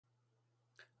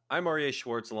I'm Aryeh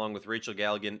Schwartz along with Rachel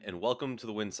Galligan, and welcome to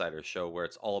the Winsider Show, where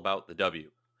it's all about the W.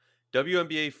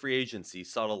 WNBA free agency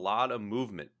saw a lot of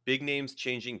movement, big names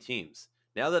changing teams.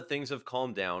 Now that things have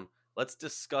calmed down, let's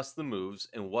discuss the moves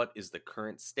and what is the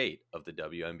current state of the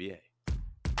WNBA.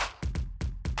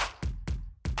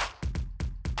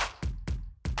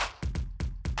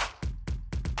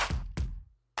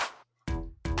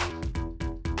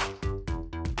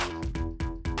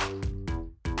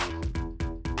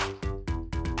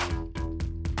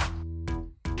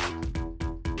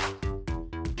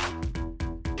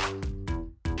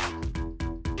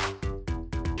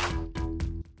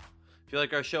 If you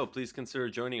like our show, please consider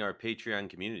joining our Patreon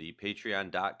community,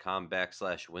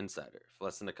 patreon.com/winsider. For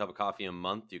less than a cup of coffee a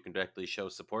month, you can directly show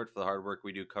support for the hard work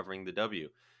we do covering the W.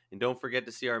 And don't forget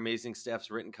to see our amazing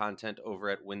staff's written content over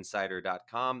at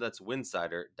winsider.com. That's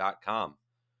winsider.com.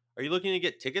 Are you looking to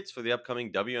get tickets for the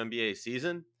upcoming WNBA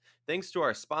season? Thanks to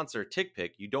our sponsor,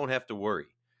 TickPick, you don't have to worry.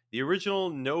 The original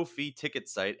no-fee ticket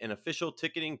site and official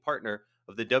ticketing partner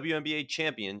of the WNBA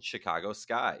champion, Chicago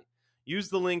Sky. Use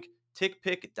the link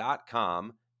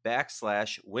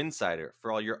tickpick.com/winsider for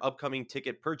all your upcoming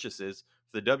ticket purchases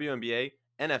for the WNBA,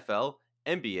 NFL,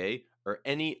 NBA, or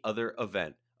any other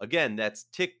event. Again, that's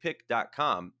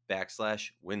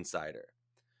tickpick.com/winsider.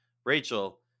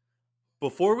 Rachel,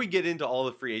 before we get into all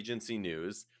the free agency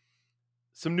news,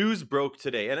 some news broke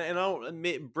today, and I don't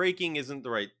admit breaking isn't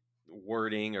the right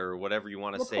wording or whatever you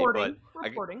want to say, but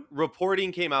Reporting.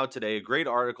 reporting came out today, a great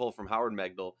article from Howard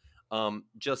Megdal,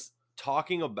 just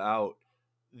talking about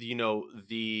the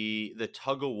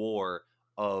tug of war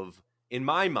of, in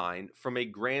my mind, from a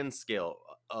grand scale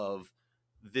of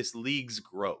this league's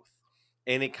growth,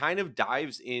 and it kind of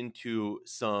dives into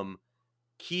some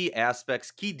key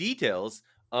aspects, key details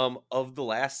of the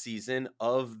last season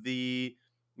of the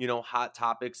hot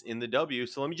topics in the W.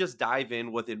 So let me just dive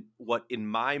in with what in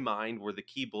my mind were the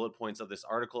key bullet points of this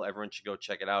article. Everyone should go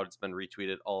check it out. It's been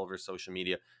retweeted all over social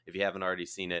media. If you haven't already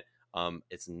seen it,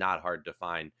 it's not hard to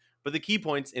find. But the key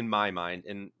points in my mind,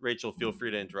 and Rachel, feel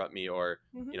free to interrupt me or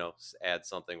add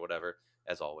something, whatever,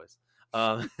 as always.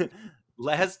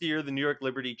 Last year, the New York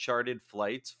Liberty charted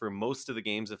flights for most of the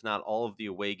games, if not all of the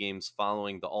away games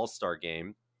following the All-Star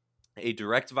game, a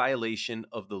direct violation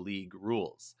of the league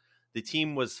rules. The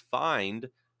team was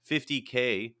fined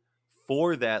 $50,000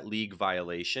 for that league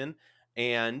violation,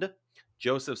 and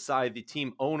Joseph Tsai, the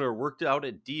team owner, worked out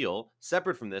a deal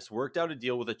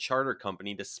with a charter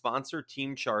company to sponsor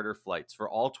team charter flights for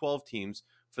all 12 teams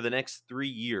for the next 3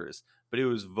 years, but it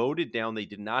was voted down. They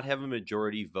did not have a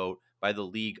majority vote by the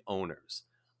league owners.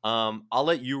 I'll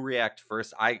let you react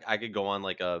first. I could go on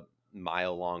like a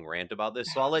mile-long rant about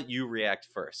this, so I'll let you react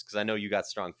first because I know you got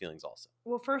strong feelings also.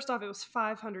 Well, first off, it was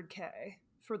 $500,000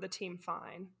 for the team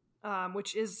fine,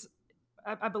 which is,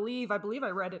 I believe I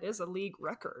read it is a league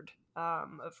record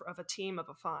of a team of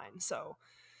a fine. So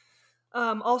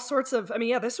all sorts of,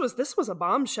 this was a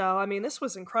bombshell. I mean, this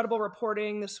was incredible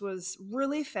reporting. This was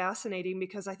really fascinating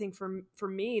because I think for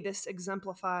me, this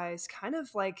exemplifies kind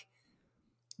of like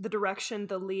the direction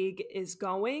the league is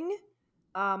going,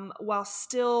 while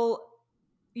still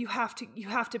you have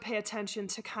to pay attention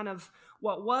to kind of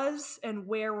what was and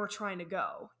where we're trying to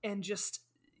go, and just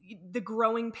the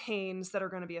growing pains that are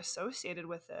going to be associated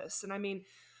with this. And I mean,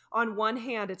 on one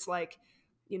hand, it's like,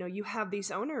 you have these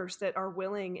owners that are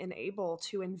willing and able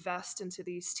to invest into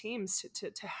these teams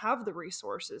to have the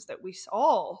resources that we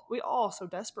all so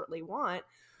desperately want.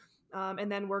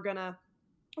 And then we're gonna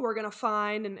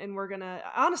find, and we're gonna,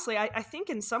 honestly, I think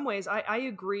in some ways I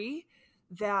agree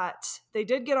that they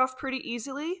did get off pretty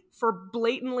easily for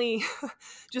blatantly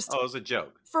just it was a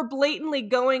joke, for blatantly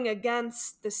going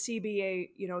against the CBA,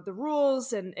 the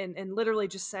rules, and literally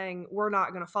just saying, we're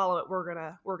not going to follow it. We're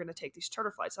going to take these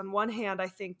charter flights. On one hand, I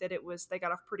think that they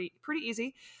got off pretty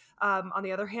easy. On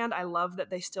the other hand, I love that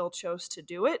they still chose to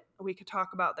do it. We could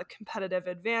talk about the competitive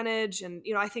advantage, and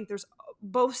I think there's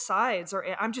both sides.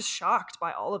 I'm just shocked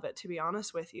by all of it, to be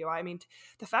honest with you. I mean,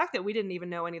 the fact that we didn't even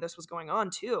know any of this was going on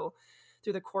too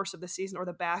through the course of the season, or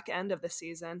the back end of the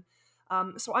season.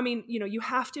 So, I mean, you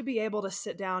have to be able to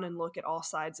sit down and look at all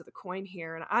sides of the coin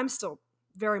here. And I'm still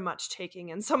very much taking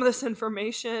in some of this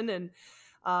information, and,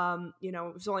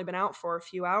 it's only been out for a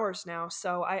few hours now.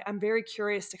 So I'm very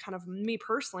curious to kind of, me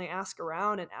personally, ask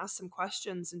around and ask some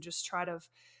questions and just try to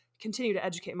continue to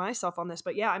educate myself on this.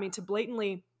 But yeah, I mean, to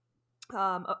blatantly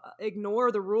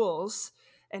ignore the rules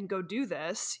and go do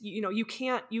this, you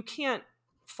can't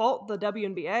fault the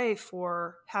WNBA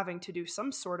for having to do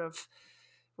some sort of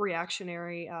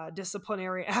reactionary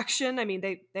disciplinary action. I mean,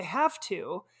 they have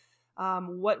to,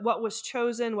 what was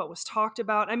chosen, what was talked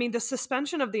about. I mean, the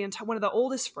suspension of the entire one of the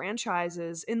oldest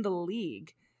franchises in the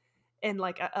league and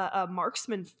like a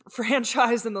marksman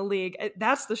franchise in the league.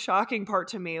 That's the shocking part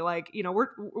to me. Like, you know,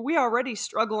 we already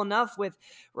struggle enough with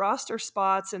roster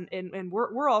spots and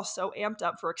we're all so amped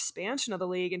up for expansion of the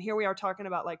league. And here we are talking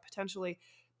about like potentially,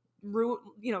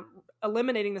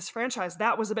 eliminating this franchise.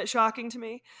 That was a bit shocking to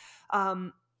me.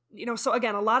 So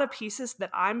again, a lot of pieces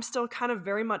that I'm still kind of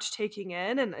very much taking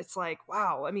in. And it's like,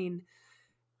 wow, I mean,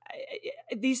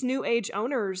 these new age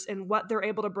owners and what they're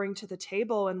able to bring to the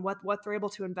table and what they're able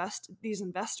to these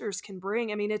investors can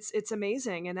bring. I mean, it's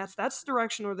amazing. And that's the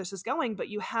direction where this is going. But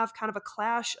you have kind of a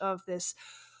clash of this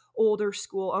older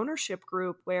school ownership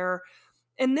group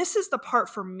and this is the part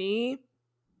for me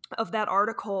of that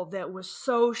article that was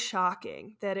so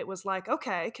shocking that it was like,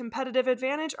 okay, competitive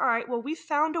advantage. All right, well, we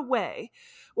found a way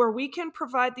where we can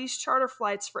provide these charter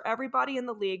flights for everybody in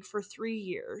the league for 3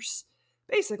 years.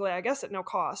 Basically, I guess at no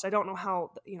cost. I don't know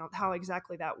how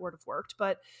exactly that would have worked,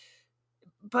 but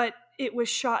it was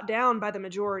shot down by the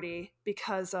majority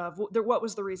because of what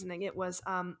was the reasoning? It was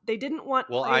they didn't want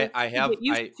Well, players to get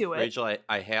used to it. Rachel,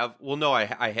 I have, well, no,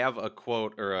 I have a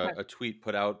quote or Okay. a tweet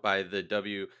put out by the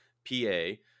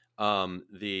WPA,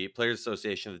 the Players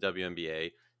Association of the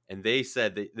WNBA, and they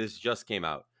said that this just came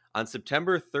out. On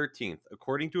September 13th,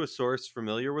 according to a source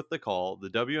familiar with the call, the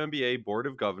WNBA Board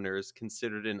of Governors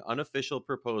considered an unofficial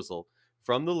proposal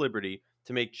from the Liberty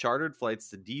to make chartered flights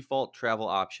the default travel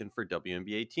option for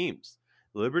WNBA teams.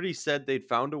 Liberty said they'd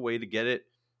found a way to get it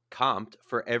comped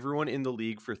for everyone in the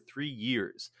league for 3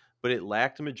 years, but it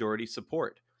lacked majority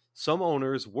support. Some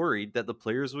owners worried that the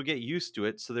players would get used to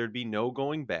it, so there'd be no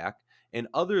going back, and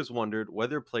others wondered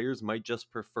whether players might just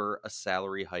prefer a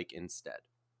salary hike instead.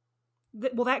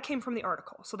 Well, that came from the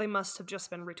article, so they must have just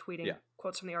been retweeting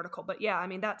quotes from the article. But yeah, I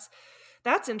mean, that's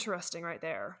interesting right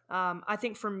there. I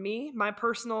think for me, my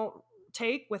personal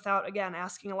take, without again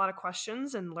asking a lot of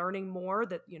questions and learning more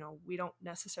that we don't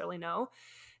necessarily know,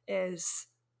 is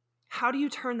how do you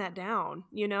turn that down?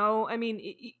 I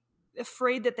mean,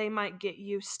 afraid that they might get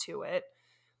used to it.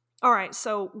 All right,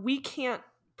 so we can't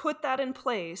put that in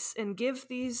place and give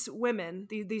these women,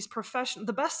 these professionals,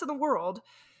 the best in the world,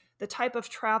 the type of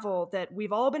travel that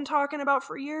we've all been talking about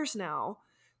for years now,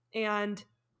 and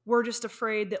we're just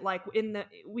afraid that like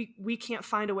we can't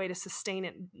find a way to sustain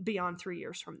it beyond 3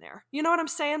 years from there. You know what I'm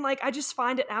saying? Like, I just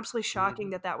find it absolutely shocking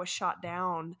that was shot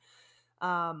down.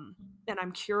 And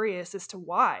I'm curious as to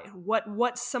why.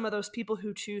 What some of those people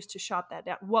who choose to shot that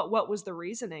down, what was the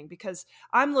reasoning? Because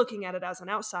I'm looking at it as an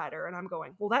outsider and I'm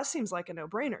going, well, that seems like a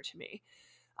no-brainer to me.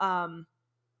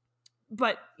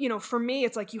 But, for me,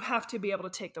 it's like you have to be able to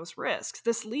take those risks.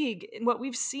 This league, what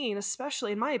we've seen,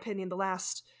 especially in my opinion, the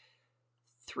last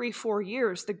 3-4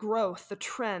 years, the growth, the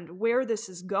trend, where this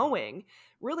is going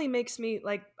really makes me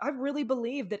like, I really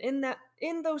believe that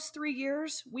in those 3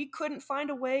 years, we couldn't find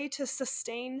a way to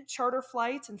sustain charter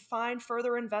flights and find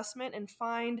further investment and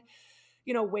find,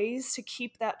 ways to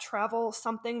keep that travel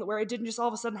something where it didn't just all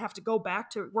of a sudden have to go back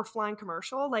to we're flying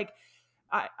commercial. Like,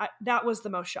 I that was the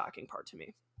most shocking part to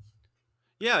me.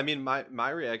 Yeah, I mean, my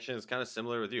reaction is kind of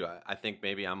similar with you. I think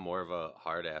maybe I'm more of a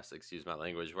hard ass, excuse my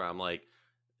language, where I'm like,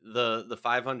 the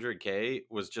 500K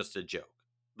was just a joke.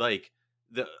 Like,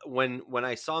 when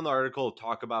I saw in the article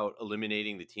talk about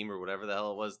eliminating the team or whatever the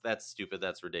hell it was, that's stupid.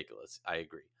 That's ridiculous. I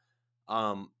agree.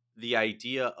 The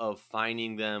idea of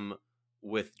finding them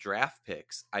with draft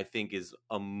picks, I think, is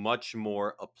a much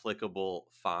more applicable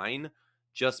fine,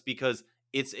 just because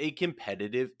it's a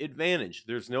competitive advantage.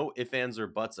 There's no ifs, ands, or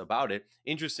buts about it.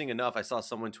 Interesting enough, I saw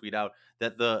someone tweet out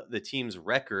that the team's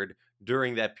record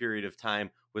during that period of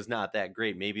time was not that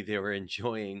great. Maybe they were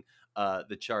enjoying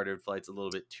the chartered flights a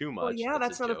little bit too much. Well, yeah,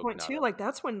 that's another point too. A... Like,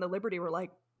 that's when the Liberty were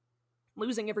like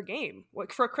losing every game. Like,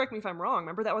 correct me if I'm wrong.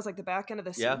 Remember that was like the back end of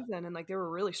the season, and like they were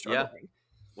really struggling.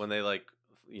 When they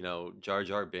Jar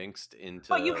Jar Binksed into.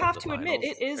 But you have the to admit,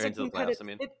 finals, it is a competitive. I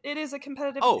mean, it is a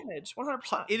competitive advantage,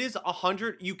 100%. It is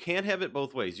 100. You can't have it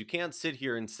both ways. You can't sit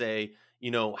here and say,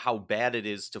 how bad it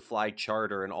is to fly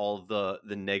charter and all the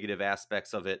negative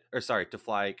aspects of it, or sorry, to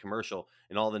fly commercial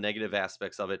and all the negative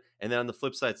aspects of it, and then on the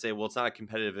flip side say, well, it's not a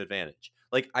competitive advantage.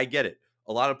 Like, I get it.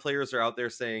 A lot of players are out there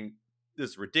saying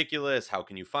this is ridiculous. How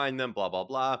can you find them? Blah blah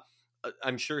blah.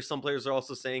 I'm sure some players are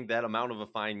also saying that amount of a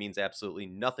fine means absolutely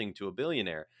nothing to a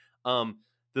billionaire.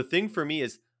 The thing for me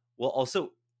is, well,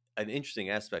 also an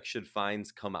interesting aspect, should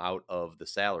fines come out of the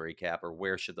salary cap, or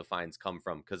where should the fines come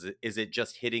from? Because is it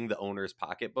just hitting the owner's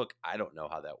pocketbook? I don't know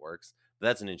how that works. But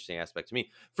that's an interesting aspect to me.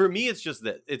 For me, it's just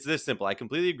that it's this simple. I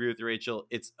completely agree with you, Rachel.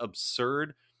 It's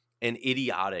absurd and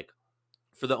idiotic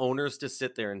for the owners to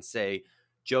sit there and say,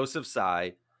 Joseph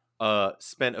Tsai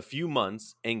spent a few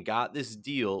months and got this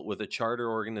deal with a charter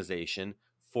organization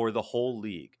for the whole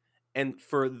league. And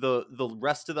for the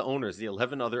rest of the owners, the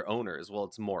 11 other owners, well,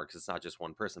 it's more because it's not just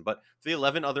one person, but for the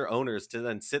 11 other owners to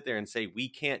then sit there and say, we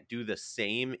can't do the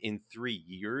same in 3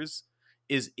 years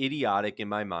is idiotic in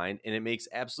my mind. And it makes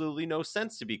absolutely no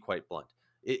sense, to be quite blunt.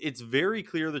 It's very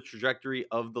clear the trajectory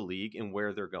of the league and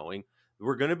where they're going.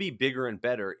 We're going to be bigger and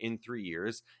better in 3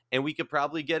 years, and we could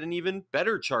probably get an even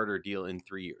better charter deal in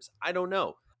 3 years. I don't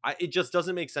know. It just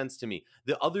doesn't make sense to me.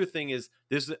 The other thing is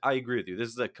this. I agree with you. This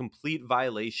is a complete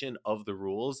violation of the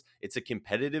rules. It's a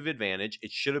competitive advantage.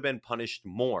 It should have been punished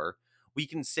more. We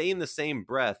can say in the same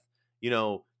breath,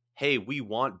 hey, we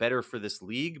want better for this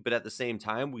league, but at the same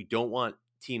time, we don't want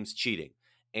teams cheating.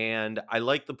 And I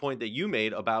like the point that you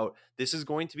made about this is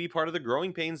going to be part of the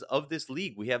growing pains of this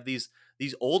league. We have these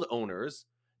old owners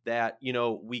that,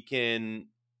 we can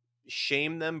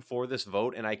shame them for this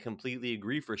vote, and I completely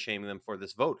agree for shaming them for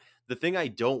this vote. The thing I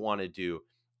don't want to do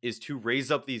is to raise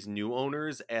up these new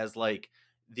owners as like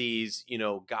these,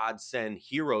 godsend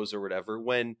heroes or whatever,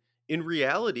 when in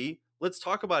reality, let's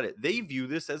talk about it. They view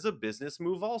this as a business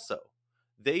move also.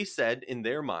 They said in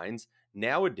their minds,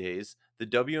 nowadays, the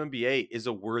WNBA is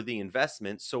a worthy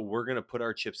investment, so we're going to put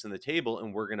our chips in the table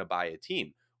and we're going to buy a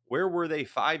team. Where were they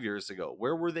 5 years ago?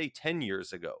 Where were they 10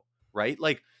 years ago? Right?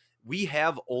 Like, we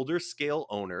have older scale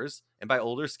owners, and by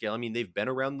older scale, I mean they've been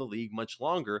around the league much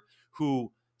longer,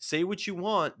 who say what you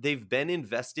want, they've been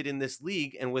invested in this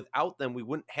league, and without them, we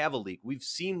wouldn't have a league. We've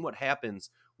seen what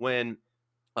happens when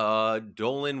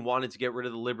Dolan wanted to get rid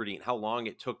of the Liberty and how long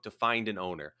it took to find an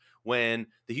owner. When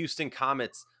the Houston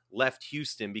Comets left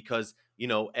Houston because,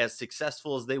 as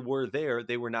successful as they were there,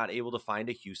 they were not able to find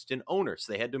a Houston owner.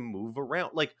 So they had to move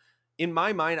around. Like, in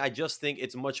my mind, I just think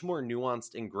it's much more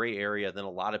nuanced and gray area than a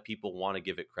lot of people want to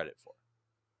give it credit for.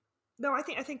 No, I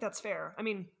think that's fair. I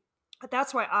mean,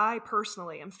 that's why I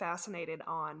personally am fascinated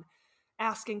on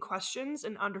asking questions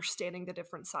and understanding the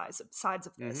different sides of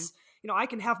this. I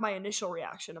can have my initial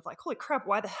reaction of like, holy crap,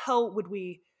 why the hell would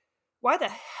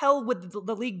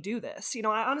the league do this?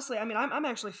 I honestly, I mean, I'm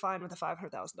actually fine with a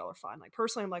 $500,000 fine. Like,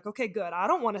 personally, I'm like, okay, good. I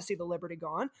don't want to see the Liberty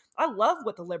gone. I love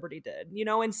what the Liberty did,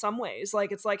 in some ways.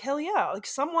 Like, it's like, hell yeah, like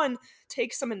someone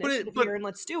take some initiative here and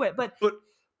let's do it. But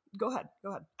go ahead.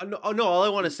 No, all I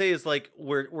want to say is like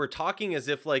we're talking as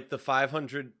if like the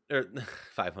 500 or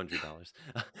 $500,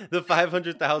 the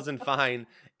 500,000 fine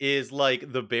is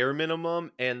like the bare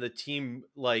minimum, and the team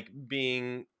like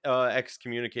being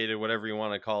excommunicated, whatever you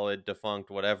want to call it,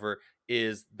 defunct, whatever,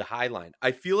 is the high line.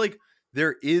 I feel like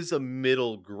there is a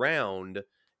middle ground,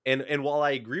 and while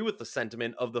I agree with the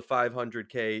sentiment of the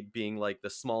 500K being like the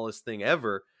smallest thing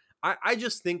ever, I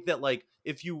just think that like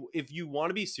if you want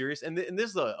to be serious, and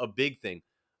this is a big thing,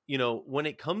 when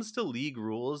it comes to league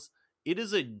rules, it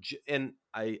is and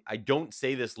I don't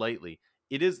say this lightly,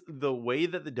 it is the way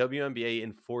that the WNBA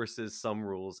enforces some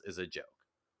rules is a joke,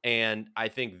 and I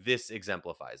think this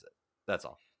exemplifies it. That's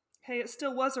all. Hey, it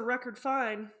still was a record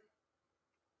fine.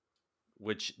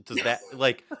 Which does that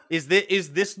like is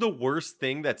this the worst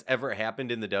thing that's ever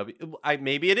happened in the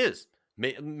maybe it is.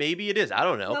 Maybe it is. I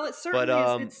don't know. Well,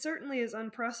 it certainly is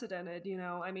unprecedented.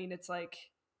 I mean, it's like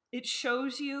it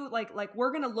shows you like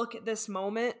we're gonna look at this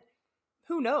moment.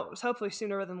 Who knows? Hopefully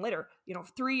sooner rather than later.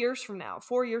 3 years from now,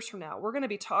 4 years from now, we're gonna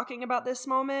be talking about this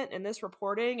moment and this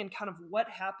reporting and kind of what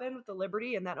happened with the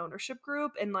Liberty and that ownership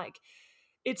group. And like,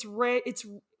 it's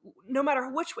no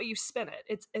matter which way you spin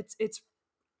it, it's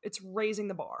raising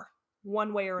the bar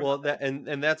one way or another. Well, that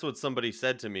and that's what somebody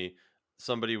said to me.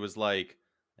 Somebody was like,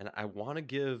 and I want to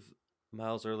give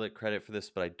Miles Ehrlich credit for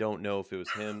this, but I don't know if it was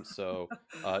him, so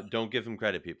don't give him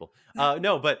credit, people.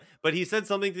 No, but he said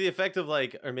something to the effect of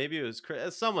like, or maybe it was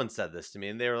someone said this to me,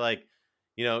 and they were like,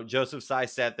 Joseph Tsai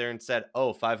sat there and said,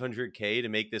 "Oh, 500K to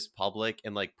make this public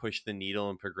and like push the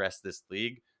needle and progress this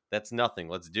league. That's nothing.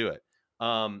 Let's do it."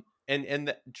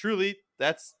 And truly,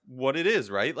 that's what it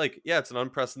is, right? Like, yeah, it's an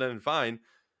unprecedented fine.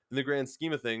 In the grand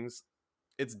scheme of things,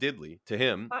 it's diddly to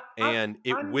him, and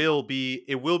it will be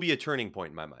a turning point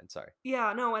in my mind. Sorry.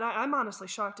 Yeah, no, and I'm honestly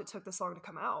shocked it took this long to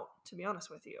come out, to be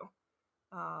honest with you.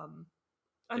 I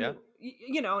mean,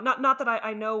 not that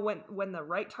I know when the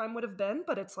right time would have been,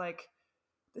 but it's like,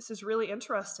 this is really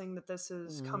interesting that this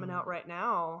is coming out right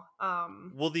now.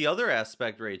 Well, the other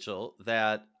aspect, Rachel,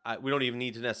 that we don't even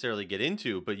need to necessarily get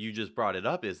into, but you just brought it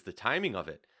up, is the timing of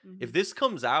it. Mm-hmm. If this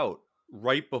comes out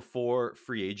right before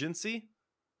free agency,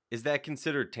 is that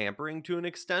considered tampering to an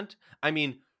extent? I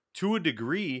mean, to a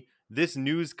degree, this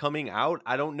news coming out,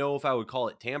 I don't know if I would call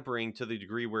it tampering to the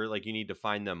degree where like you need to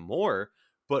find them more.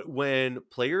 But when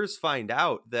players find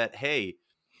out that, hey,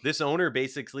 This owner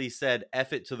basically said,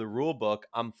 F it to the rule book.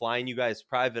 I'm flying you guys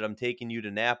private. I'm taking you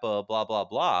to Napa, blah, blah,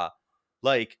 blah.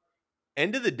 Like,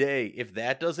 end of the day, if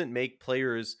that doesn't make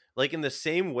players, like in the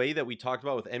same way that we talked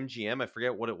about with MGM, I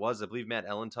forget what it was. I believe Matt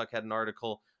Ellentuck had an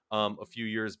article a few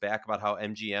years back about how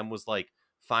MGM was like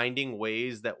finding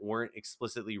ways that weren't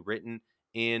explicitly written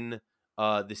in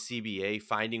the CBA,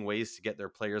 finding ways to get their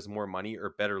players more money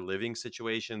or better living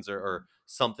situations or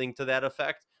something to that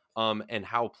effect. And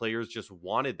how players just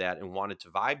wanted that and wanted to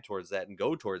vibe towards that and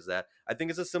go towards that. I think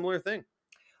it's a similar thing.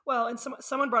 Well, and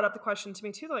someone brought up the question to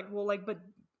me too, like, well, like, but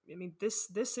I mean, this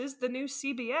is the new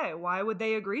CBA. Why would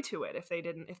they agree to it if they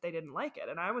didn't like it?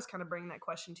 And I was kind of bringing that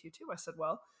question to you too. I said,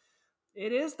 well,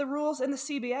 it is the rules in the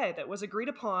CBA that was agreed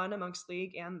upon amongst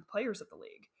league and the players of the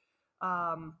league.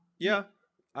 Yeah,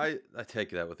 I take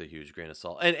that with a huge grain of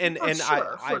salt, and For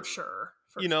sure, I for sure,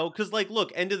 for you sure. know, because like,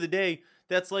 look, end of the day,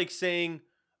 that's like saying,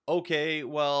 okay,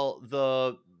 well,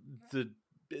 the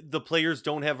the players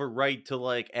don't have a right to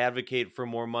like advocate for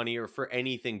more money or for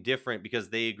anything different because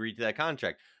they agreed to that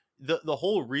contract. The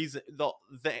whole reason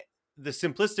the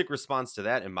simplistic response to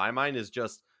that in my mind is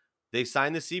just they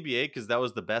signed the CBA because that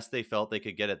was the best they felt they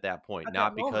could get at that point, At that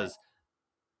not moment, because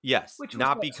yes, which was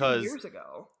not what, 2 years because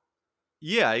ago.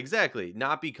 yeah, exactly.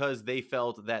 Not because they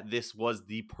felt that this was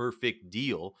the perfect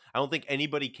deal. I don't think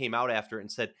anybody came out after it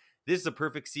and said, this is a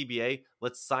perfect CBA.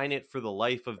 Let's sign it for the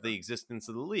life of the existence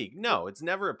of the league. No, it's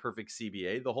never a perfect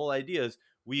CBA. The whole idea is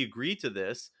we agree to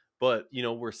this, but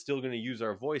we're still going to use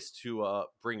our voice to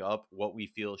bring up what we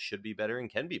feel should be better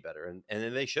and can be better, and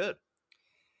then they should.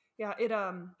 Yeah,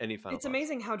 Any final it's thoughts?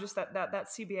 amazing how just that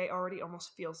CBA already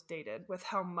almost feels dated with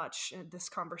how much this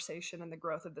conversation and the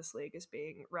growth of this league is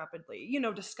being rapidly,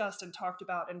 discussed and talked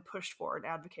about and pushed for and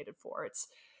advocated for.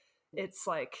 It's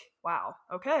like, wow,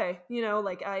 okay,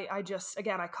 like I just,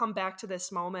 again, I come back to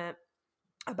this moment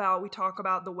about, we talk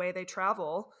about the way they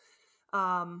travel,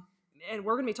 um, and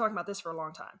we're going to be talking about this for a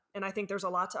long time. And I think there's a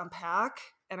lot to unpack.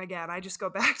 And again, I just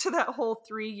go back to that whole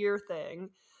 3-year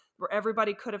thing where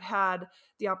everybody could have had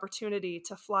the opportunity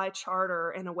to fly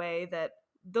charter in a way that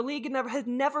the league had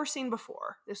never seen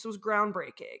before. This was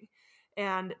groundbreaking,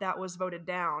 and that was voted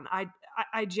down.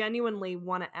 I genuinely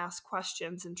want to ask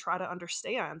questions and try to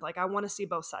understand. Like, I want to see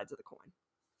both sides of the coin.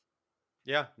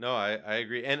 Yeah, no, I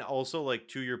agree. And also, like,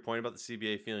 to your point about the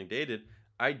CBA feeling dated,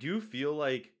 I do feel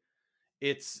like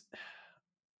it's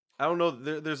I don't know.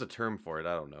 There's a term for it.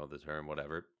 I don't know the term,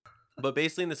 whatever. But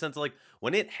basically, in the sense of like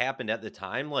when it happened at the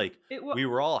time, like It we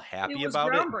was were all it happy was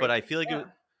about it. But I groundbreaking. feel like Yeah.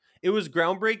 it was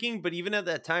groundbreaking. But even at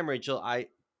that time, Rachel,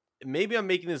 maybe I'm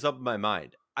making this up in my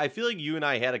mind. I feel like you and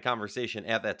I had a conversation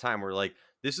at that time where like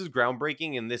this is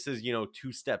groundbreaking and this is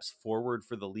 2 steps forward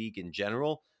for the league in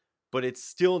general. But it's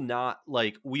still not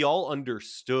like we all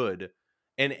understood.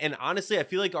 And honestly, I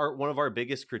feel like one of our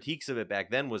biggest critiques of it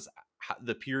back then was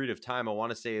the period of time. I want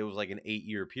to say it was like an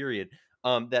 8-year period.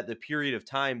 That the period of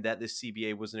time that this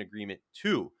CBA was an agreement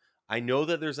to. I know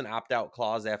that there's an opt out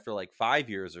clause after like 5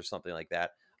 years or something like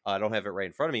that. I don't have it right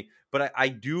in front of me, but I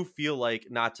do feel like,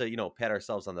 not to pat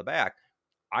ourselves on the back,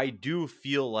 I do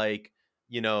feel like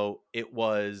it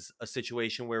was a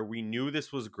situation where we knew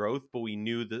this was growth, but we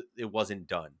knew that it wasn't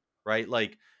done right.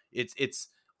 Like it's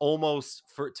almost,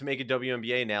 to make a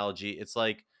WNBA analogy, it's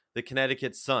like the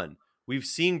Connecticut Sun. We've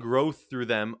seen growth through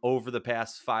them over the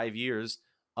past 5 years,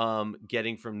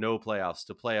 getting from no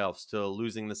playoffs to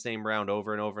losing the same round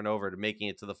over and over and over to making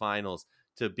it to the finals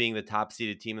to being the top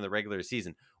seeded team in the regular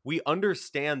season. We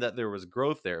understand that there was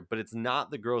growth there, but it's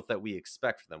not the growth that we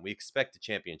expect from them. We expect a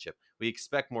championship. We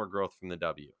expect more growth from the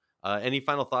W. Any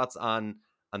final thoughts on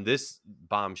this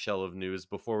bombshell of news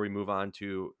before we move on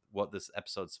to what this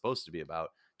episode's supposed to be about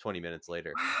 20 minutes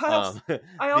later? I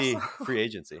also The free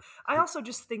agency. I also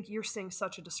just think you're seeing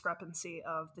such a discrepancy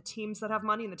of the teams that have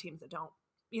money and the teams that don't.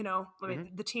 I mean,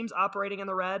 Mm-hmm. the teams operating in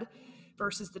the red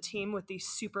versus the team with these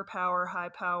superpower, high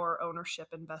power ownership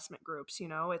investment groups.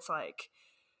 It's like,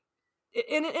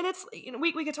 and it's,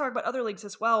 we could talk about other leagues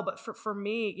as well, but for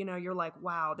me, you're like,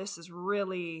 wow, this is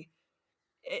really.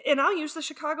 And I'll use the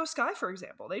Chicago Sky, for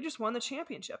example. They just won the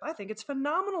championship. I think it's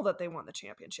phenomenal that they won the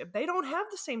championship. They don't have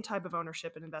the same type of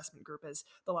ownership and investment group as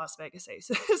the Las Vegas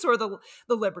Aces or the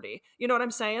Liberty. You know what I'm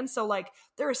saying? So, like,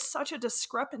 there is such a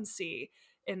discrepancy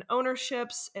in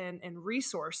ownerships and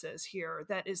resources here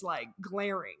that is, like,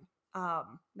 glaring.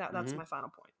 That's Mm-hmm. my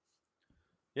final point.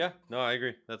 Yeah, no, I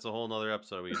agree. That's a whole nother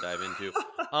episode we could dive into.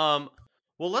 Well,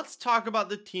 let's talk about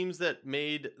the teams that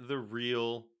made the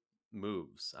real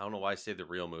moves. I don't know why I say the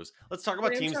real moves. Let's talk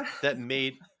about teams that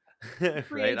made Free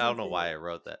right. I don't know agency. why I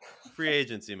wrote that. Free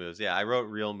agency moves. Yeah, I wrote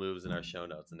real moves in our show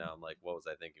notes, and now I'm like, what was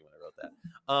I thinking when I wrote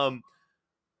that?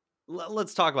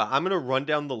 let's talk about. I'm going to run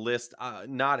down the list.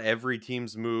 Not every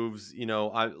team's moves,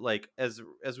 I like as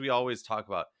we always talk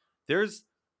about. There's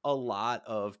a lot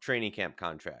of training camp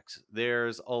contracts.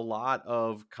 There's a lot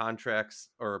of contracts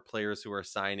or players who are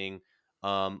signing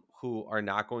who are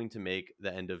not going to make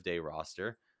the end of day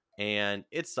roster, and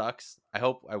it sucks.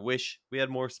 I wish we had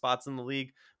more spots in the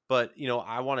league, but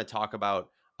I want to talk about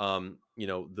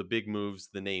the big moves,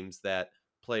 the names that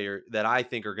I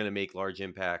think are going to make large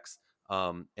impacts,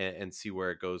 and see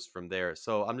where it goes from there.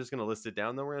 So I'm just going to list it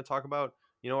down. Then we're going to talk about,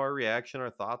 our reaction,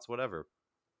 our thoughts, whatever.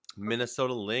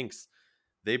 Minnesota Lynx,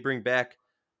 they bring back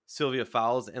Sylvia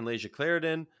Fowles and Leja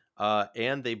Clarendon,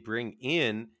 and they bring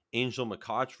in Angel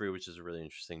McCautry, which is a really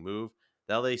interesting move.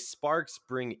 The LA Sparks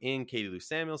bring in Katie Lou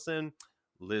Samuelson,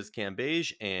 Liz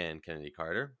Cambage, and Kennedy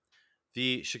Carter.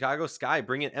 The Chicago Sky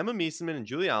bring in Emma Mieseman and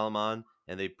Julie Alamon,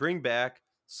 and they bring back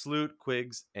Sloot,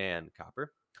 Quiggs, and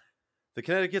Copper. The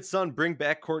Connecticut Sun bring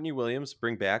back Courtney Williams,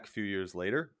 bring back a few years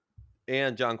later,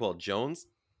 and Jonquel Jones.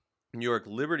 New York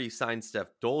Liberty signed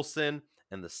Steph Dolson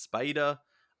and the Spida.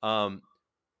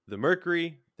 The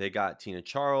Mercury, they got Tina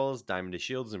Charles, Diamond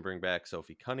DeShields, and bring back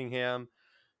Sophie Cunningham.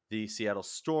 The Seattle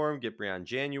Storm get Brianne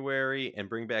January and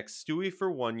bring back Stewie for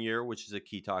 1 year, which is a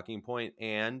key talking point,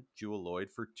 and Jewel Lloyd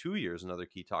for 2 years, another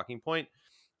key talking point.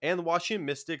 And the Washington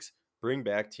Mystics bring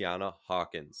back Tiana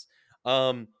Hawkins.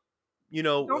 Don't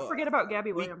forget about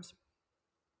Gabby we Williams.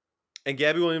 and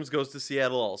Gabby Williams goes to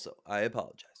Seattle also. I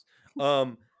apologize.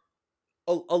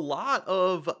 A lot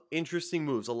of interesting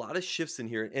moves, a lot of shifts in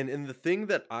here. And the thing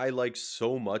that I like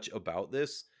so much about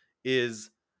this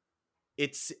is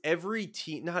it's every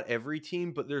team, not every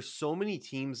team, but there's so many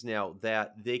teams now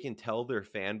that they can tell their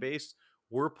fan base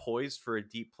we're poised for a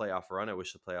deep playoff run. I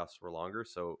wish the playoffs were longer,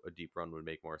 so a deep run would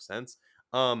make more sense.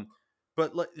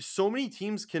 But like, so many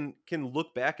teams can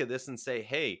look back at this and say,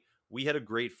 "Hey, we had a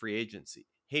great free agency.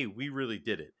 Hey, we really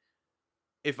did it."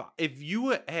 If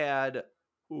you had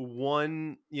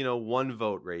one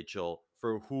vote, Rachel,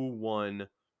 for who won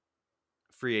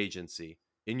free agency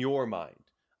in your mind,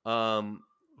 who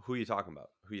are you talking about?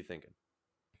 Who are you thinking?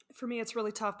 For me, it's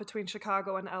really tough between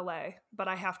Chicago and LA, but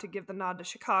I have to give the nod to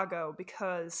Chicago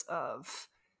because of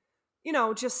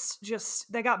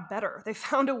just they got better. They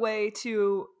found a way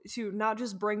to not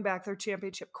just bring back their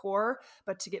championship core,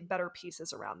 but to get better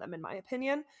pieces around them, in my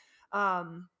opinion.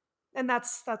 And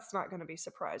that's not going to be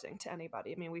surprising to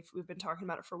anybody. I mean, we've been talking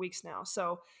about it for weeks now.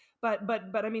 So, but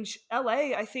I mean,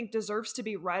 LA I think deserves to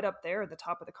be right up there at the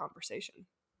top of the conversation.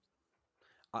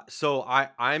 So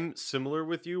I'm similar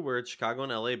with you where it's Chicago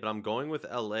and LA, but I'm going with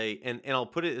LA, and I'll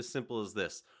put it as simple as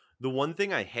this. The one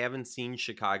thing I haven't seen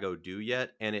Chicago do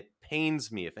yet, and it pains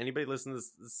me if anybody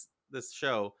listens to this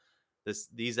show,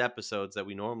 these episodes that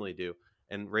we normally do,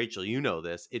 and Rachel, you know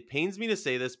this, it pains me to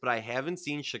say this, but I haven't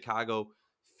seen Chicago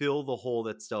fill the hole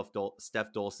that Steph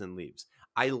Dolson leaves.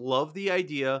 I love the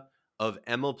idea of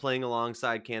Emma playing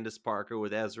alongside Candace Parker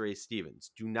with Azrae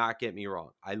Stevens. Do not get me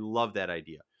wrong. I love that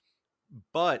idea.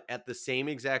 But at the same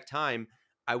exact time,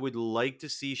 I would like to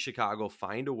see Chicago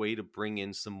find a way to bring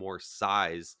in some more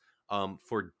size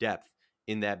for depth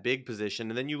in that big position.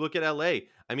 And then you look at LA.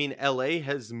 I mean, LA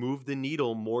has moved the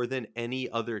needle more than any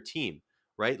other team,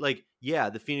 right? Like, yeah,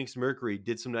 the Phoenix Mercury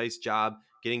did some nice job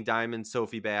getting Diamond,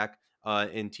 Sophie back,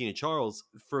 and Tina Charles.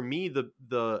 For me,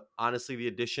 the honestly, the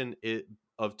addition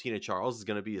of Tina Charles is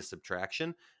going to be a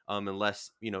subtraction,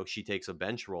 unless she takes a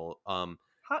bench role.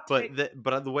 Hot take.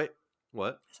 But the way.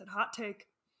 What? I said hot take.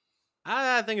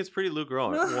 I think it's pretty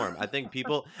lukewarm. I think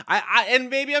people, and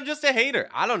maybe I'm just a hater.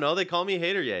 I don't know. They call me a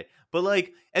hater, yay. But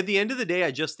like at the end of the day,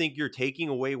 I just think you're taking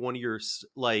away one of your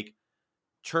like.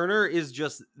 Turner is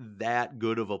just that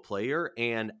good of a player,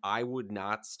 and I would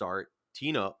not start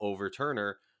Tina over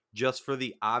Turner just for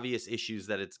the obvious issues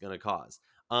that it's going to cause.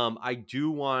 I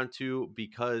do want to,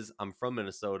 because I'm from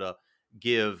Minnesota,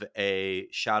 give a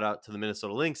shout out to the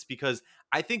Minnesota Lynx because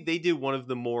I think they did one of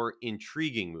the more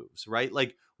intriguing moves, right?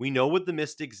 Like we know what the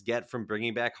Mystics get from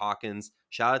bringing back Hawkins.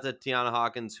 Shout out to Tiana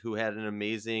Hawkins, who had an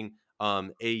amazing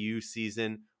AU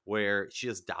season where she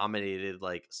just dominated,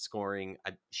 like scoring.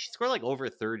 She scored like over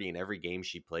 30 in every game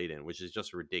she played in, which is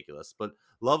just ridiculous, but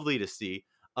lovely to see.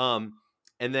 And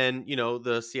then,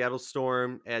 the Seattle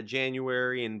Storm at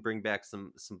January and bring back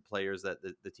some players that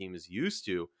the team is used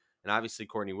to. And obviously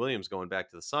Courtney Williams going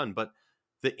back to the Sun. But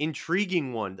the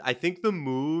intriguing one, I think the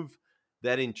move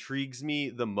that intrigues me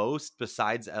the most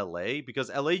besides LA, because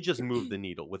LA just moved the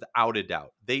needle without a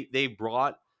doubt. They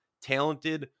brought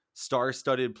talented,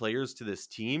 star-studded players to this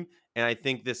team, and I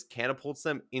think this catapults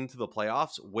them into the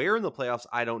playoffs. Where in the playoffs,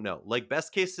 I don't know. Like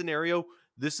best case scenario,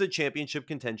 this is a championship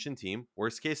contention team.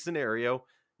 Worst case scenario,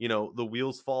 the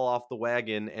wheels fall off the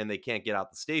wagon and they can't get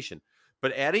out the station.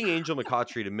 But adding Angel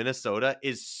McCautry to Minnesota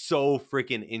is so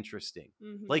freaking interesting.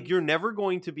 Like, Mm-hmm. you're never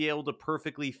going to be able to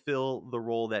perfectly fill the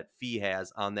role that Fee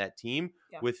has on that team,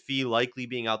 Yeah. with Fee likely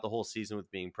being out the whole season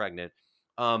with being pregnant.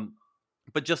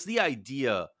 But just the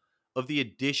idea of the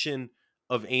addition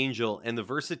of Angel and the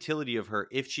versatility of her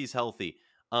if she's healthy,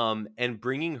 and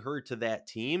bringing her to that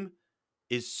team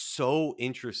is so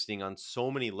interesting on so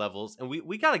many levels. And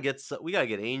we gotta get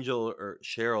Angel or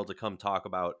Cheryl to come talk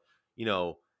about,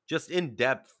 just in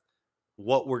depth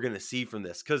what we're gonna see from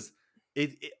this, because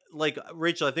like,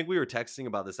 Rachel, I think we were texting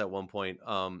about this at one point,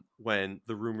 when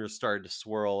the rumors started to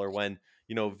swirl, or when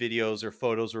videos or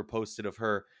photos were posted of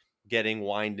her getting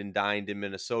wined and dined in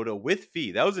Minnesota with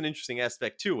Fee. That was an interesting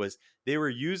aspect too, was they were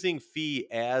using Fee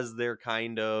as their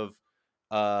kind of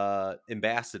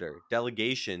ambassador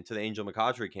delegation to the Angel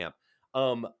McCautry camp.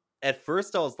 At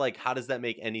first I was like, how does that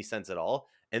make any sense at all?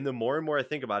 And the more and more I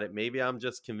think about it, maybe I'm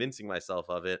just convincing myself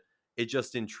of it. It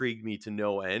just intrigued me to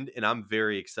no end, and I'm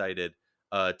very excited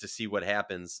to see what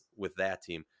happens with that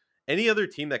team. Any other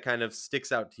team that kind of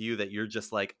sticks out to you that you're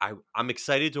just like, I'm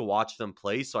excited to watch them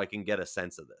play so I can get a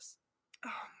sense of this?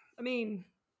 I mean,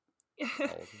 All of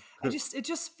them. it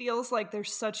just feels like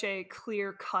there's such a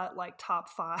clear cut like top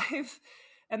 5,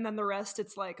 and then the rest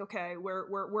it's like, okay,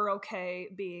 we're okay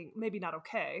being maybe not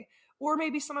okay, or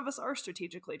maybe some of us are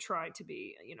strategically trying to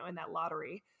be, in that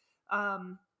lottery.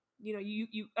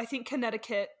 You I think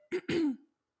Connecticut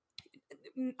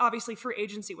obviously free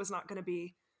agency was not going to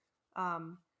be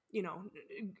um, you know,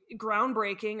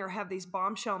 groundbreaking or have these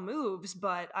bombshell moves.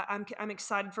 But I'm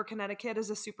excited for Connecticut as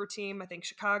a super team. I think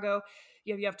Chicago,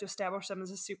 you have to establish them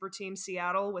as a super team.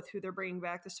 Seattle, with who they're bringing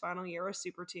back this final year, a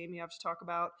super team. You have to talk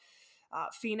about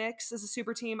Phoenix as a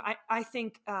super team. I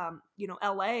think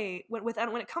LA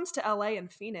when it comes to LA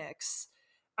and Phoenix.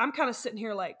 I'm kind of sitting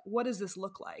here like, what does this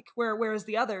look like? Whereas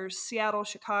the others, Seattle,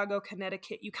 Chicago,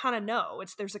 Connecticut, you kind of know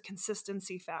there's a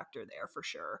consistency factor there for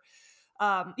sure.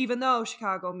 Even though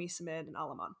Chicago, Misamin, and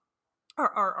Alaman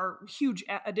are huge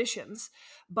additions.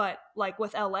 But like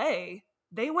with LA,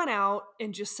 they went out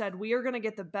and just said, we are going to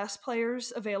get the best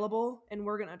players available and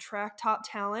we're going to attract top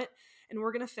talent and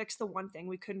we're going to fix the one thing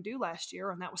we couldn't do last year,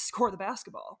 and that was score the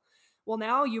basketball. Well,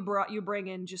 now you bring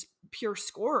in just pure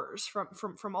scorers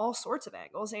from all sorts of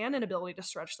angles and an ability to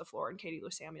stretch the floor in Katie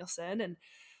Lou Samuelson. And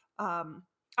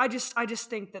I just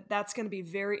think that that's going to be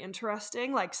very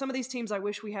interesting. Like some of these teams, I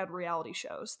wish we had reality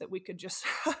shows that we could just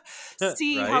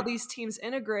see how Right? these teams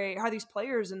integrate, how these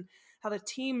players and how the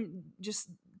team just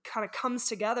kind of comes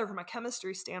together from a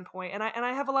chemistry standpoint. And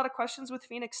I have a lot of questions with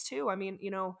Phoenix too. I mean,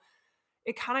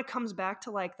 it kind of comes back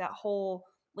to like that whole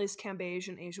Liz Cambage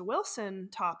and Asia Wilson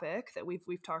topic that we've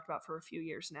talked about for a few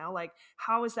years now. Like,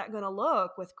 how is that going to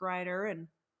look with Griner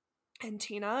and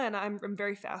Tina? And I'm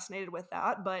very fascinated with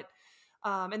that. But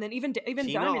and then even Tina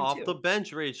Diamond off too. the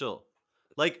bench, Rachel.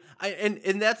 Like, and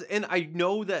I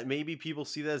know that maybe people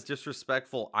see that as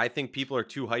disrespectful. I think people are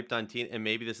too hyped on Tina, and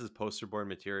maybe this is poster board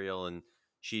material, and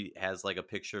she has like a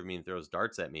picture of me and throws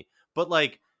darts at me. But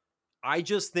like, I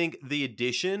just think the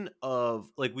addition of,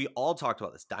 like, we all talked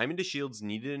about this. Diamond DeShields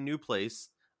needed a new place.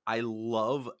 I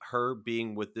love her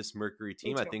being with this Mercury Me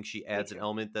team. I too. think she Me adds an too.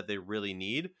 element that they really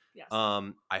need. Yes.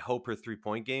 I hope her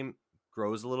 3-point game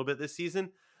grows a little bit this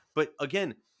season. But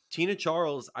again, Tina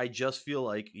Charles, I just feel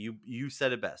like you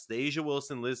said it best. The Asia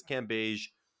Wilson, Liz Cambage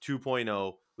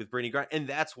 2.0 with Brittany Griner. And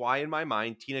that's why in my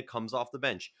mind, Tina comes off the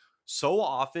bench. So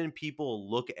often people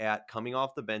look at coming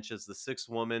off the bench as the sixth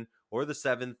woman or the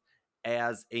seventh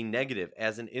as a negative,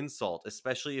 as an insult,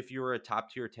 especially if you're a top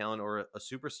tier talent or a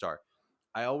superstar.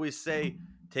 I always say,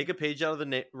 take a page out of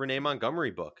the Renee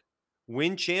Montgomery book,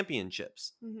 win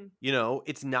championships. Mm-hmm.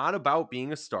 It's not about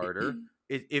being a starter.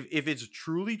 If it's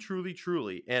truly, truly,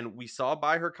 truly, and we saw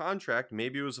by her contract,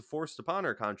 maybe it was a forced upon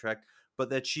her contract, but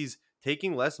that she's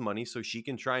taking less money so she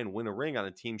can try and win a ring on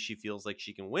a team she feels like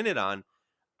she can win it on.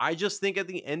 I just think at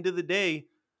the end of the day,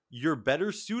 you're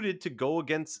better suited to go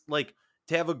against, like,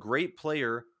 to have a great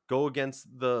player go against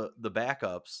the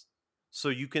backups so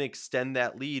you can extend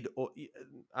that lead.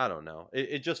 I don't know.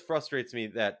 It just frustrates me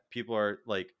that people are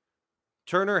like,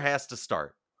 Turner has to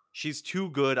start. She's too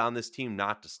good on this team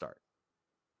not to start.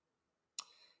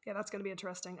 Yeah, that's going to be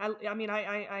interesting. I mean,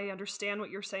 I understand what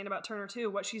you're saying about Turner too,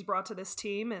 what she's brought to this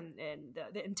team and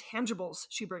the intangibles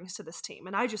she brings to this team.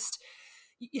 And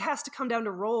it has to come down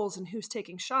to roles and who's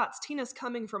taking shots. Tina's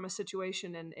coming from a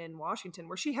situation in Washington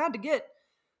where she had to get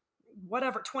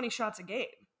 20 shots a game.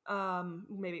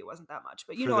 Maybe it wasn't that much,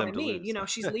 but you For know what them I to mean. lose.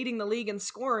 She's leading the league in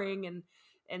scoring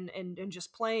and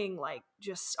just playing like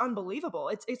just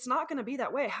unbelievable. It's not going to be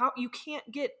that way. How you can't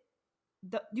get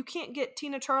you can't get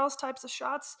Tina Charles types of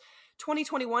shots,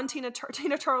 2021 Tina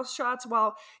Charles shots,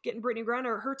 while getting Brittany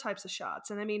Griner her types of shots.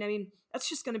 And I mean that's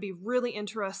just going to be really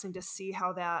interesting to see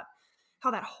how that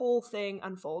whole thing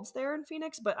unfolds there in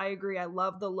Phoenix. But I agree, I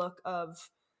love the look of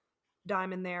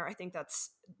Diamond there. I think that's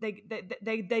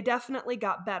they definitely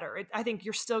got better. I think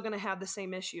you're still going to have the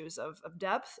same issues of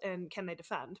depth and can they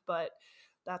defend, but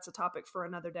that's a topic for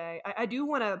another day. I do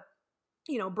want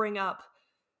to bring up,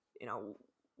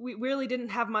 we really didn't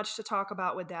have much to talk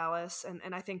about with Dallas,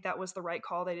 and I think that was the right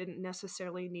call. They didn't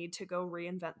necessarily need to go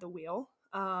reinvent the wheel.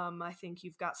 I think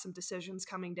you've got some decisions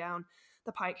coming down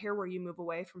the pike here where you move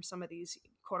away from some of these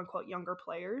quote unquote younger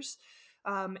players.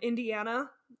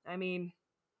 Indiana, I mean,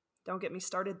 don't get me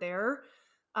started there.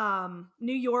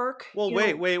 New York. Well,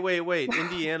 wait.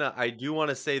 Indiana, I do want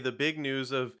to say the big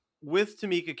news of with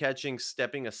Tamika Catching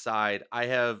stepping aside, I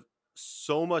have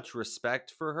so much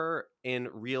respect for her in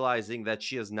realizing that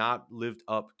she has not lived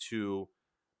up to,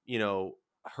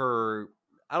 her,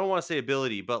 I don't want to say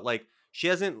ability, but like she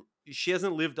hasn't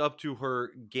lived up to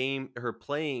her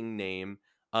playing name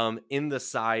in the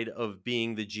side of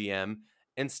being the GM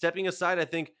and stepping aside. I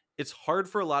think it's hard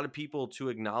for a lot of people to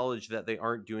acknowledge that they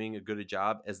aren't doing a good a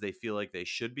job as they feel like they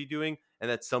should be doing and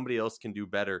that somebody else can do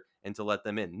better and to let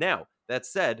them in. Now, that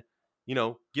said,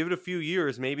 give it a few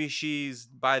years. Maybe she's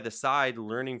by the side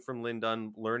learning from Lynn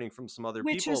Dunn, learning from some other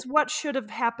which people. is what should have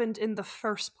happened in the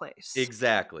first place.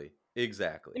 Exactly.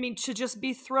 I mean, to just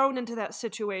be thrown into that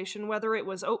situation, whether it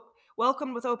was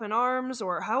welcomed with open arms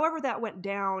or however that went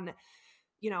down,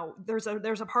 there's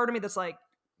a part of me that's like,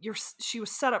 she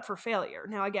was set up for failure.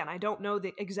 Now, again, I don't know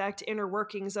the exact inner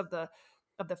workings of the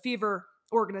Fever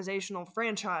organizational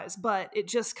franchise, but it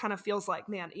just kind of feels like,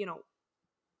 man,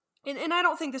 and I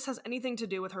don't think this has anything to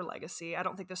do with her legacy. I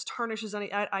don't think this tarnishes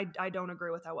any. I don't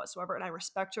agree with that whatsoever, and I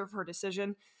respect her for her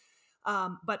decision.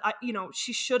 But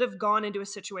she should have gone into a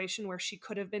situation where she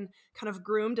could have been kind of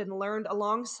groomed and learned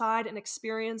alongside an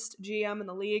experienced GM in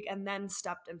the league, and then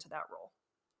stepped into that role.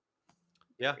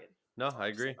 Yeah, no, I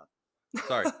agree.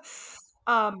 Sorry.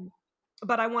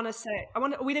 But I want to say,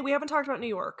 we haven't talked about New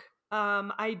York.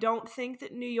 I don't think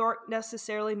that New York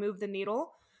necessarily moved the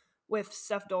needle with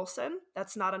Steph Dolson.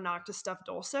 That's not a knock to Steph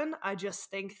Dolson. I just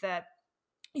think that,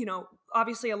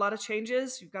 obviously a lot of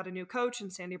changes. You've got a new coach in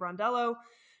Sandy Brondello.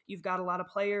 You've got a lot of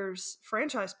players,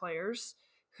 franchise players,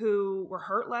 who were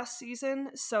hurt last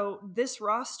season. So this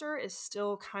roster is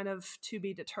still kind of to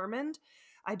be determined.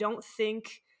 I don't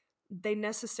think they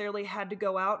necessarily had to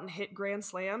go out and hit grand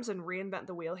slams and reinvent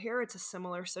the wheel here. It's a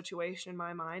similar situation in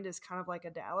my mind as kind of like a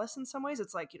Dallas in some ways.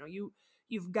 It's like,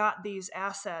 you've got these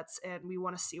assets and we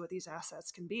want to see what these assets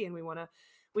can be. And we want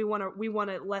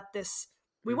to let this,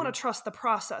 we want to trust the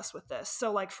process with this.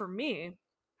 So like for me,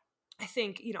 I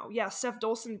think, Steph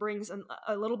Dolson brings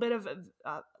a little bit of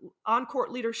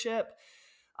on-court leadership,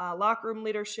 locker room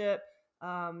leadership,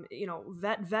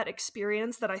 vet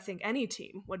experience that I think any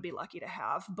team would be lucky to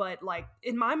have. But like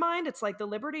in my mind, it's like the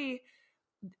Liberty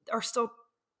are still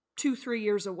 2-3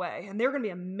 years away, and they're going to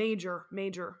be a major,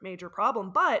 major, major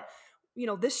problem. But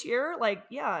this year, like,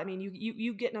 yeah, I mean,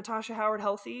 you get Natasha Howard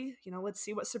healthy. Let's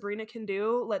see what Sabrina can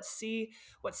do. Let's see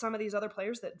what some of these other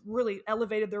players that really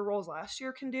elevated their roles last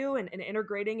year can do, and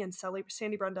integrating in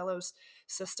Sandy Brondello's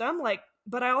system. Like,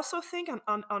 but I also think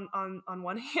on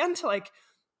one hand, like,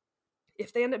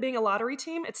 if they end up being a lottery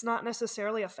team, it's not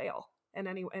necessarily a fail in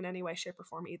any way, shape, or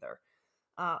form either.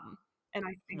 And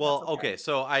I think okay.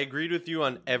 So I agreed with you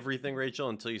on everything, Rachel,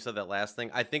 until you said that last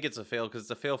thing. I think it's a fail because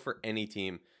it's a fail for any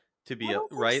team to be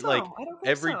right. So. Like I don't think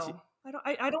every so.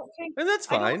 I don't think, and that's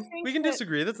fine. We can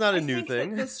disagree. That's not a new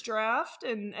thing. This draft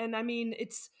and I mean,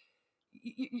 it's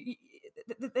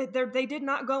they did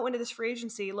not go into this free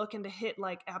agency looking to hit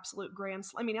like absolute grand.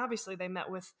 I mean, obviously they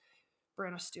met with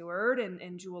Brianna Stewart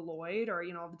and Jewel Lloyd, or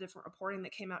the different reporting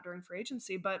that came out during free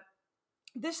agency, but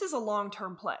this is a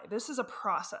long-term play. This is a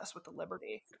process with the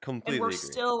Liberty. Completely and we're agree.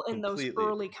 Still in Completely those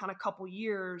early kind of couple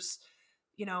years,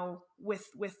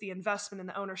 with the investment and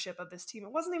the ownership of this team.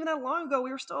 It wasn't even that long ago.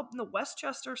 We were still in the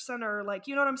Westchester Center, like,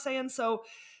 you know what I'm saying? So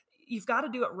you've got to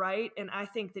do it right. And I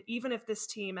think that even if this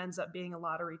team ends up being a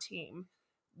lottery team,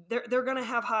 they're going to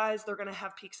have highs. They're going to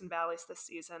have peaks and valleys this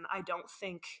season. I don't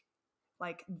think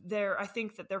I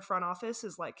think that their front office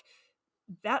is like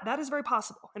that is very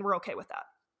possible, and we're okay with that.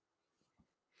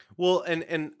 Well,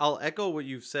 and I'll echo what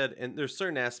you've said, and there's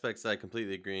certain aspects that I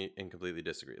completely agree and completely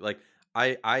disagree. Like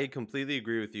I completely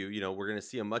agree with you. We're going to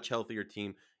see a much healthier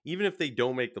team. Even if they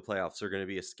don't make the playoffs, they're going to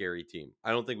be a scary team. I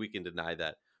don't think we can deny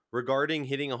that. Regarding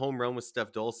hitting a home run with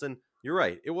Steph Dolson, you're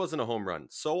right. It wasn't a home run.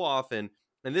 So often,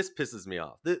 and this pisses me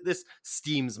off. This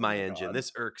steams my engine. God.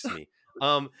 This irks me.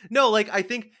 No, like I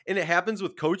think, and it happens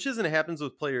with coaches and it happens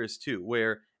with players too,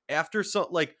 where after some,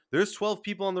 like there's 12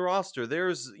 people on the roster,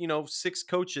 there's, 6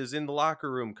 coaches in the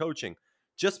locker room coaching.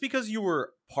 Just because you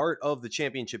were part of the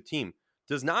championship team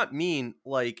does not mean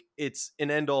like it's an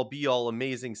end all be all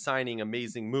amazing signing,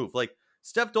 amazing move. Like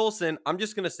Steph Dolson, I'm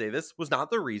just going to say this was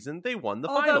not the reason they won the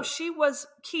Although finals. she was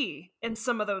key in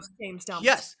some of those games down the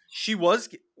Yes, she was,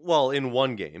 well, in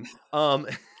one game.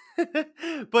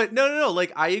 But no.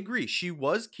 Like I agree, she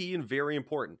was key and very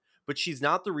important, but she's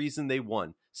not the reason they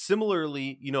won.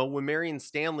 Similarly, when Marion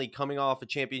Stanley coming off a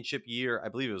championship year, I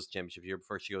believe it was a championship year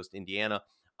before she goes to Indiana,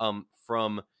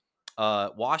 from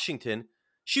Washington,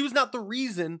 she was not the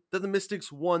reason that the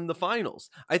Mystics won the finals.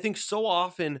 I think so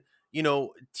often,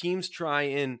 teams try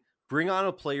and bring on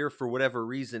a player for whatever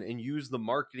reason and use the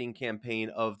marketing campaign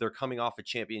of they're coming off a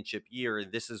championship year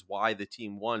and this is why the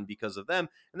team won because of them,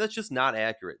 and that's just not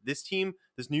accurate. This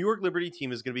New York Liberty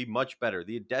team is going to be much better.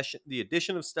 The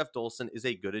addition of Steph Dolson is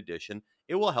a good addition.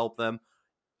 It will help them.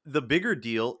 The bigger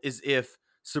deal is if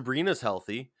Sabrina's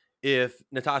healthy, if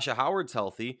Natasha Howard's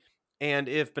healthy, and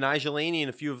if Benai Jelani and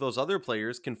a few of those other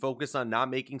players can focus on not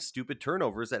making stupid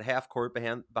turnovers at half court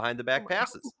behind the Oh back my God.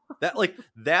 passes.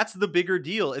 That's the bigger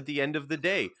deal at the end of the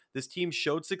day. This team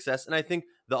showed success. And I think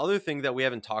the other thing that we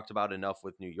haven't talked about enough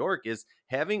with New York is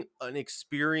having an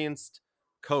experienced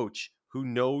coach who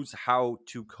knows how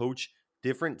to coach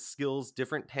different skills,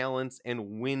 different talents,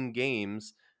 and win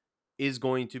games is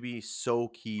going to be so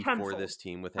key for Tenfold. this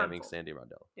team with having Tenfold. Sandy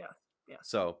Rondell. Yeah. Yeah.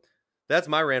 So that's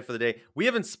my rant for the day. We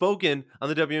haven't spoken on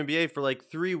the WNBA for like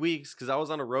 3 weeks because I was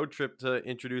on a road trip to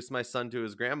introduce my son to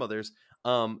his grandmother's.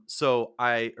 Or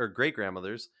great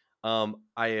grandmother's.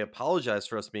 I apologize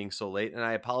for us being so late, and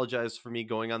I apologize for me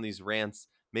going on these rants,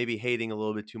 maybe hating a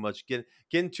little bit too much,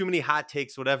 getting too many hot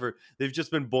takes, whatever. They've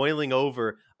just been boiling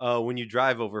over when you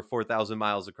drive over 4,000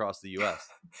 miles across the U.S.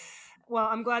 Well,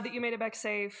 I'm glad that you made it back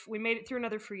safe. We made it through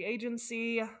another free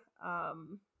agency.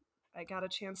 I got a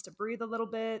chance to breathe a little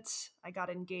bit. I got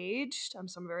engaged. So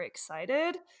I'm very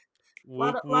excited.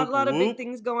 Whoop, whoop, Lot of big whoop.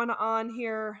 things going on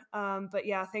here. But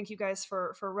yeah, thank you guys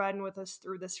for riding with us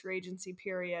through this free agency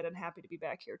period, and happy to be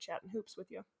back here chatting hoops with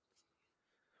you.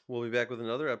 We'll be back with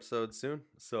another episode soon.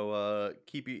 So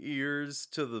keep your ears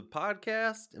to the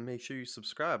podcast and make sure you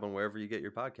subscribe on wherever you get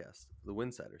your podcast, The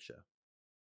Winsider Show.